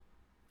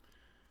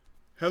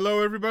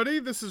Hello, everybody.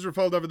 This is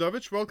Rafael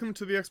Davidovich. Welcome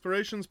to the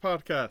Explorations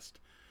Podcast.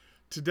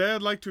 Today,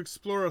 I'd like to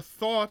explore a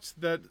thought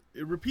that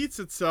it repeats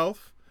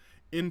itself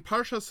in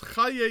Parshas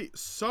Chaye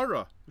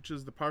Sarah, which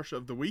is the Parsha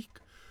of the week,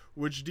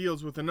 which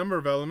deals with a number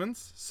of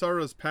elements: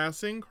 Sarah's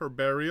passing, her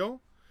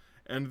burial,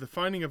 and the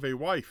finding of a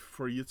wife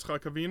for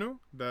Yitzchak Avinu.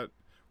 That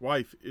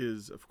wife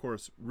is, of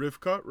course,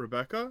 Rivka,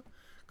 Rebecca.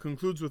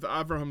 Concludes with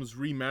Avraham's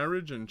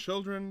remarriage and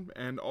children,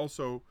 and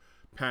also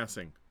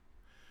passing.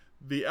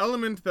 The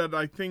element that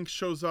I think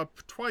shows up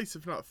twice,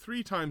 if not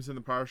three times in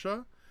the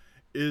Parsha,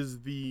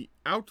 is the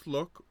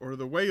outlook or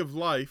the way of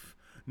life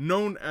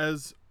known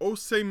as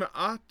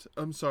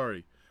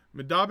Medaber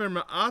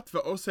Ma'at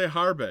ve'Ose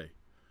Harbe,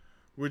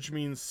 which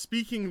means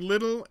speaking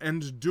little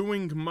and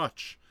doing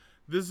much.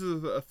 This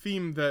is a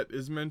theme that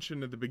is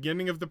mentioned at the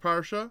beginning of the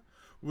Parsha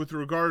with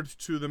regard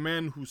to the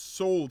man who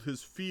sold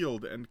his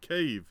field and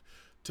cave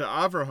to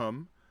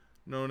Avraham,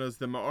 known as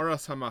the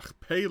Ma'oras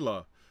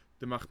HaMachpelah,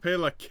 the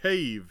Machpelah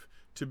cave,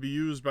 to be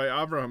used by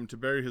Avraham to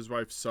bury his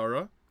wife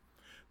Sarah,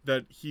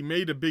 that he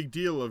made a big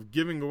deal of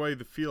giving away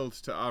the field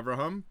to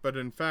Avraham, but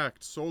in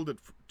fact sold it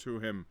to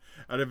him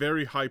at a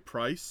very high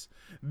price.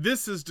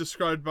 This is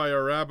described by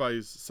our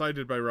rabbis,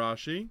 cited by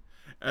Rashi,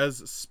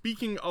 as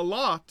speaking a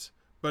lot,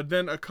 but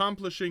then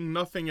accomplishing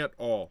nothing at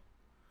all.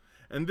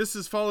 And this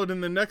is followed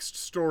in the next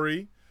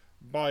story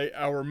by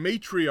our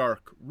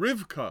matriarch,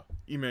 Rivka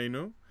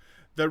Imenu,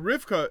 that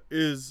Rivka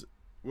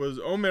was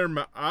Omer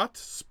Ma'at,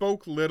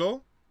 spoke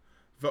little,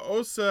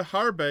 Ve'ose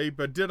Harbe,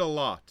 but did a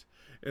lot,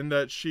 in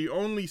that she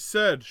only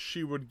said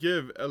she would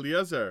give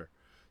Eliezer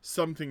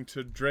something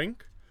to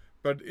drink,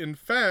 but in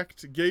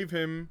fact gave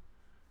him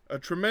a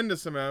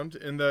tremendous amount,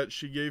 in that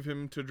she gave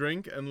him to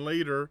drink and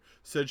later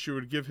said she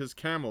would give his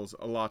camels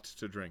a lot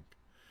to drink.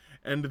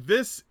 And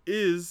this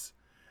is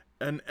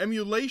an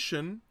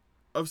emulation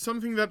of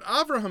something that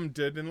Avraham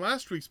did in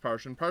last week's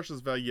Parsha, in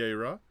Parshas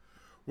Vayera,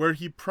 where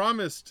he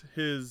promised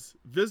his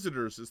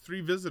visitors, his three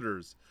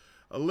visitors,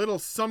 a little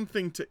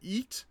something to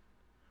eat,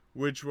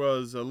 which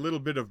was a little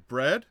bit of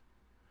bread,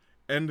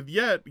 and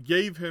yet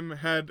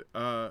had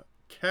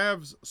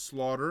calves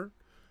slaughtered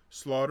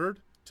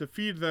to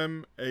feed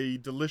them a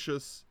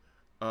delicious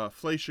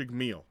fleshig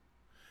meal.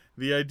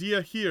 The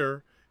idea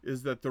here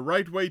is that the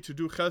right way to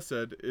do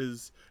chesed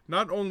is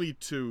not only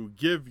to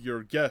give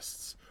your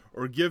guests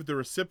or give the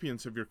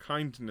recipients of your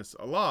kindness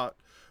a lot,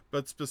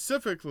 but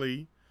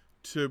specifically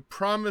to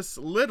promise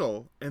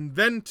little and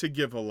then to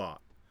give a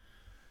lot.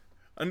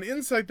 An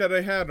insight that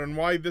I had on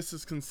why this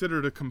is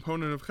considered a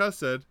component of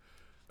chesed,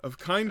 of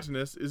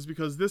kindness, is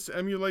because this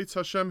emulates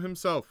Hashem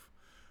himself.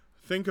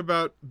 Think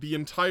about the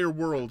entire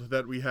world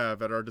that we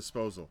have at our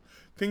disposal.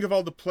 Think of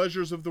all the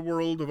pleasures of the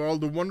world, of all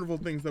the wonderful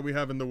things that we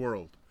have in the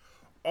world.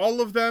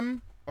 All of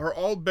them are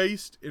all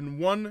based in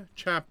one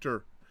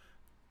chapter.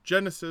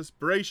 Genesis,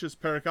 Bereshis,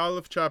 Perek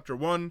Aleph, chapter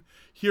 1.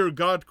 Here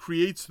God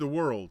creates the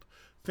world.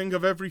 Think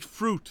of every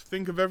fruit.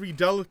 Think of every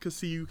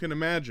delicacy you can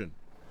imagine.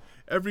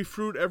 Every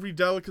fruit, every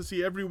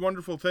delicacy, every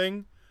wonderful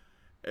thing.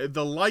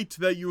 The light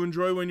that you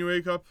enjoy when you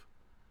wake up.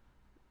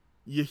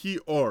 Yehi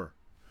Or.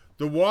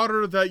 The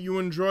water that you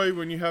enjoy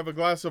when you have a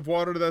glass of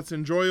water that's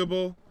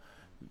enjoyable.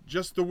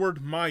 Just the word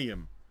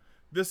Mayim.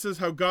 This is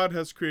how God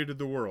has created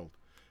the world.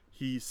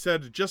 He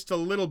said just a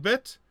little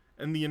bit,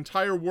 and the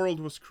entire world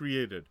was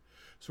created.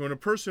 So when a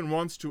person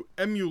wants to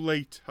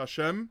emulate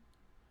Hashem,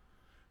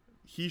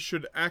 he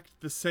should act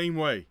the same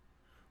way.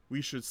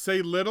 We should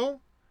say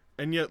little,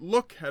 and yet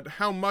look at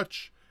how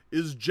much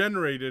is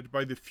generated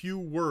by the few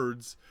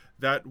words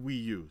that we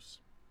use.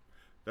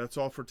 That's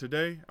all for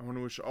today. I want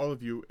to wish all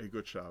of you a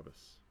good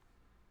Shabbos.